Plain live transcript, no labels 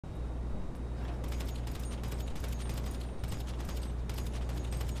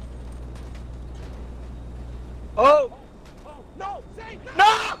Oh! Oh! No! Say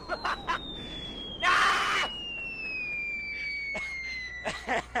no! No!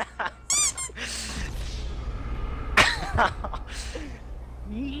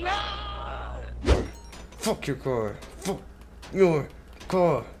 Fuck your car. Fuck your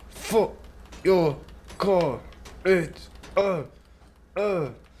car. Fuck your car. It's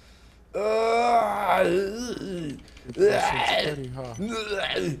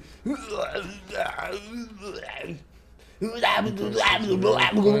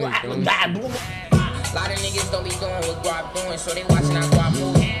Lot of niggas don't be doing what Guap doing, so they watching our Guap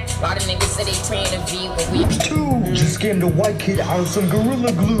move. Lot of niggas say they praying to V when we Just scammed a white kid out of some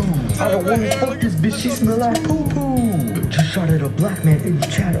Gorilla Glue. I don't wanna fuck this bitch, she smell like poo-poo. Just shot at a black man in the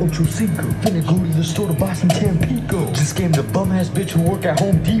chat, Ocho Cinco. Finna go to the store to buy some Tampico. Just scammed a bum-ass bitch who work at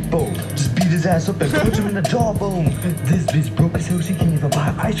Home Depot. Just beat his ass up and punch him in the jawbone. This bitch broke as hell, she can't even buy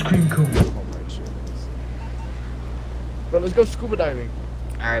an ice cream cone. Bro, let's go scuba diving.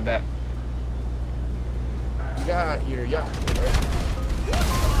 Alright, bet. You got your yacht, right?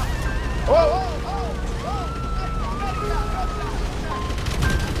 Oh!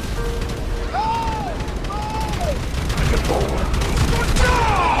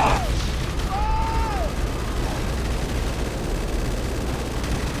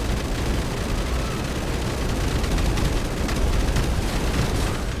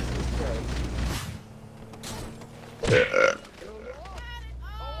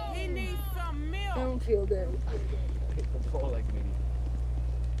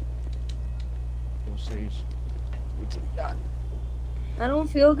 I don't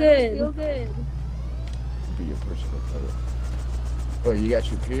feel good. I don't feel good. Be your first foot. Oh, you got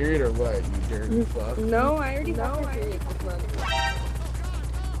your period or what? You dirty fuck. No, I already got my period this month.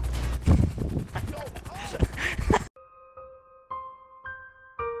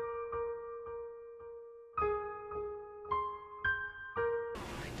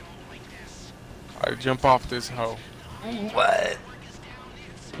 I jump off this hoe. What?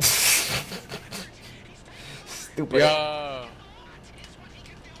 Stupid. Yeah.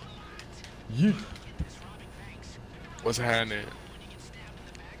 You. What's happening?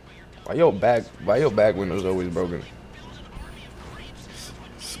 Why your back window's always broken?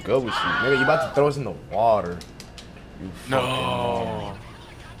 Let's go with you. Nigga, you about to throw us in the water. You No.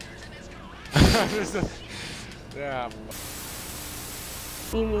 Yeah.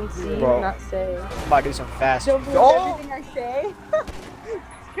 You mean see, Bro. not say. I'm about to do some fast. Don't believe Oh! everything I say.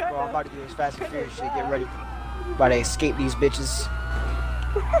 Bro, I'm about to do this fast and furious shit. Get ready. About to escape these bitches.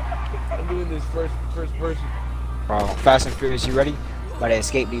 I'm doing this first person. Bro, fast and furious. You ready? About to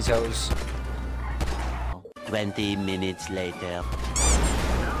escape these hoes. 20 minutes later.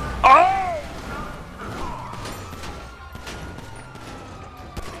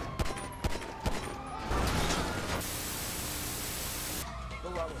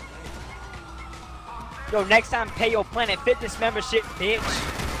 Yo, next time pay your Planet Fitness membership, bitch.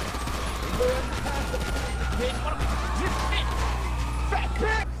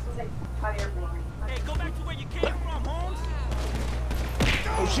 Hey, go back to where you came from, Holmes.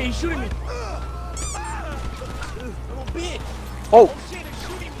 Oh shit, he's shooting me. Little bitch. Oh, Shit, he's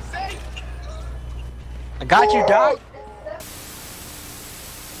shooting me, say. I got you, dog.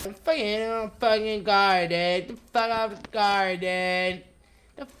 Fucking garden. The fuck out of the garden.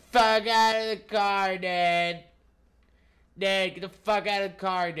 The fuck out of the garden. Dad, get the fuck out of the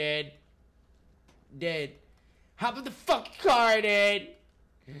car, Dad. Dad. Hop in the fucking car, Dad.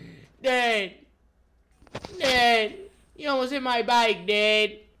 Dad. Dad. You almost hit my bike,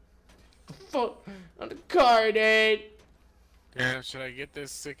 Dad. Fuck on the car, Dad. Damn, should I get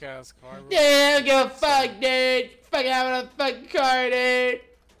this sick ass car? Bro? Dad, I don't give a fuck, Dad. Fucking out of the fucking car, Dad.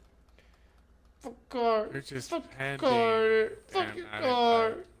 Fuck car. You're just Fuck pending, car. Fuck and your I- car.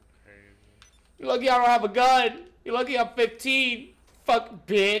 Crazy. You're lucky I don't have a gun. You're lucky I'm 15. Fuck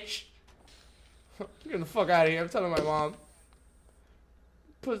bitch. Get the fuck out of here. I'm telling my mom.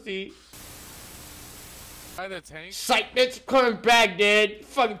 Pussy. Buy the tank. Psych bitch, I'm coming back, Dad.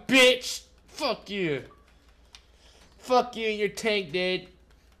 Fucking bitch. Fuck you. Fuck you and your tank, Dad.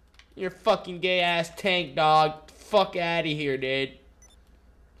 Your fucking gay ass tank, dog. Fuck out of here, Dad.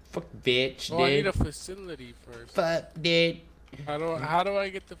 Fuck bitch, Oh, I need a Dad. facility first. Fuck, Dad. How do I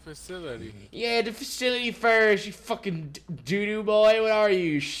get the facility? Yeah, the facility first, you fucking doo-doo boy. What are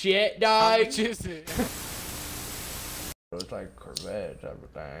you, shit, How dog? much is it? It's like Corvette type of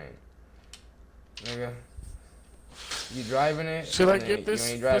thing. Nigga. You driving it? Should I Nigga, get this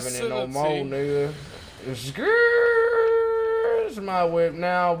You ain't driving it no more, facility? nigga. It's my whip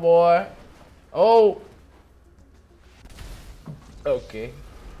now, boy. Oh. Okay.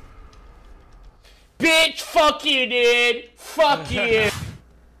 Bitch, fuck you, dude. Fuck you. That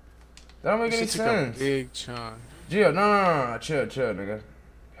don't make any She took a sense. big chunk. Gio, no. Chill, nigga.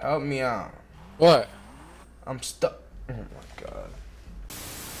 Help me out. What? I'm stuck. Oh my god.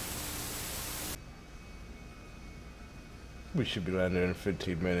 We should be landing in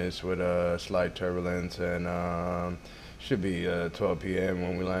 15 minutes with slight turbulence, and should be 12 p.m.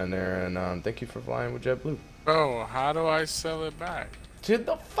 when we land there. And thank you for flying with JetBlue. Bro, how do I sell it back? To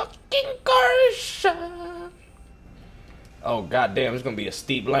the fucking car shop. Oh goddamn! It's gonna be a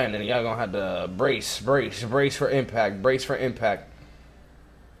steep landing. Y'all gonna have to brace for impact. Brace for impact.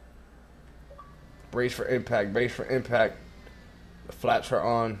 The flaps are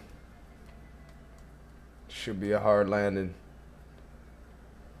on. Should be a hard landing.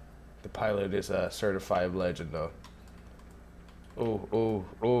 The pilot is a certified legend, though.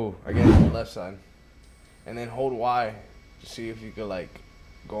 Oh! Again, on the left side, and then hold Y to see if you could like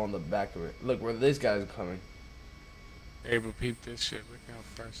go on the back of it. Look where this guy's coming. Hey, but peep this shit. Look how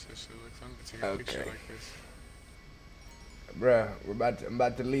fresh this shit looks. I'm gonna take a picture like this. Bruh, I'm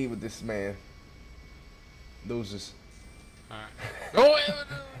about to leave with this man. Deuces. Alright.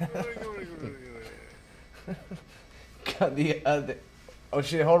 Got the other. Oh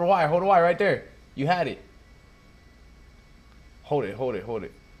shit! Hold Y right there. You had it. Hold it.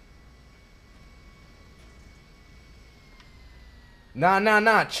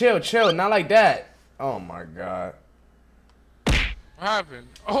 Nah. Chill. Not like that. Oh my god. What happened?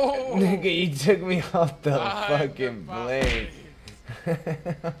 Oh! Nigga, you took me off the I fucking plane.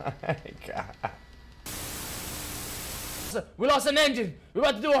 God. We lost an engine. We're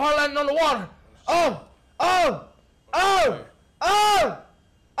about to do a hard landing on the water. Oh!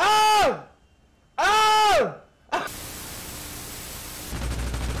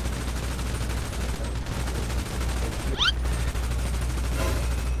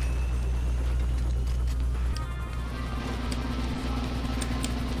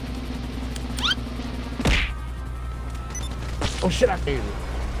 Oh shit, I failed it.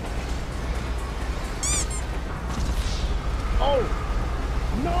 Oh!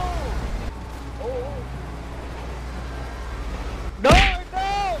 No! Oh! No!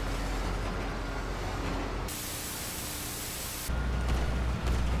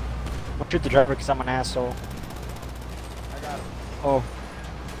 Don't shoot the driver because I'm an asshole. I got him. Oh.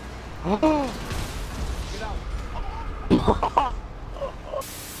 Get out.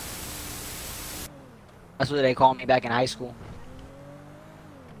 That's what they called me back in high school.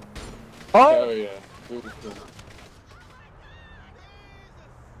 Oh yeah.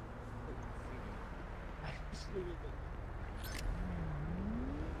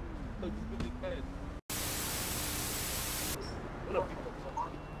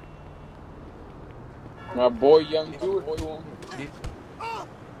 My boy Young Dude.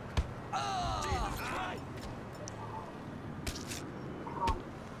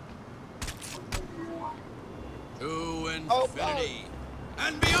 To infinity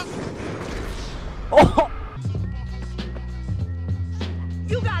and beyond. Oh!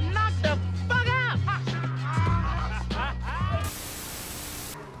 You got knocked the fuck out!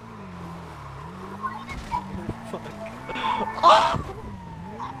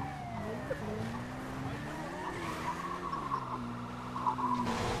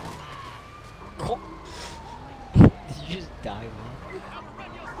 Oh! Did you just die, man?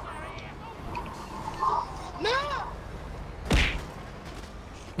 No!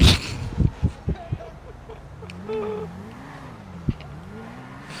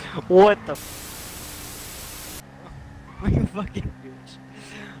 What the you fucking bitch.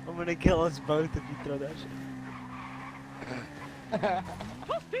 I'm gonna kill us both if you throw that shit.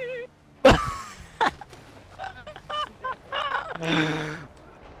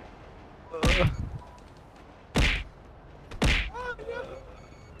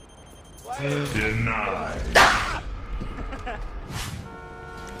 Denied.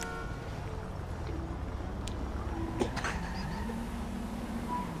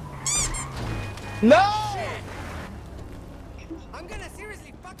 No! I'm gonna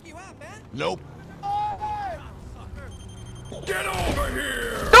seriously fuck you up, man. Nope. Get over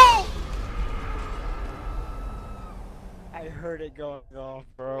here! No! I heard it going off,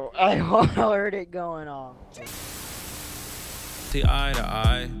 bro. I heard it going off. See eye to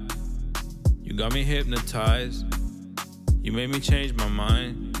eye, you got me hypnotized. You made me change my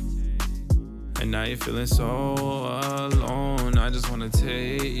mind. And now you're feeling so alone. I just wanna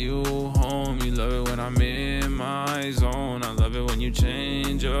take you home. You love it when I'm in my zone. I love it when you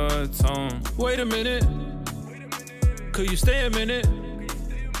change your tone. Wait a minute, could you stay a minute?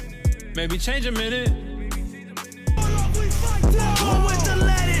 Maybe change a minute.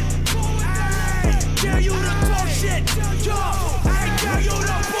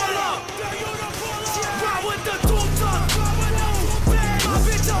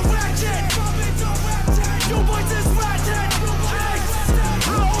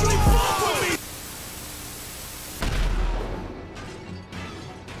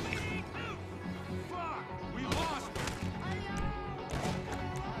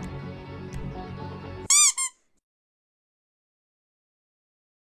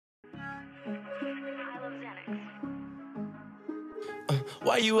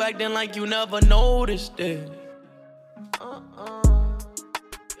 Why you acting like you never noticed it?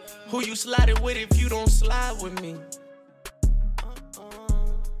 Who you sliding with if you don't slide with me?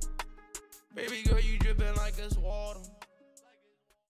 Baby girl,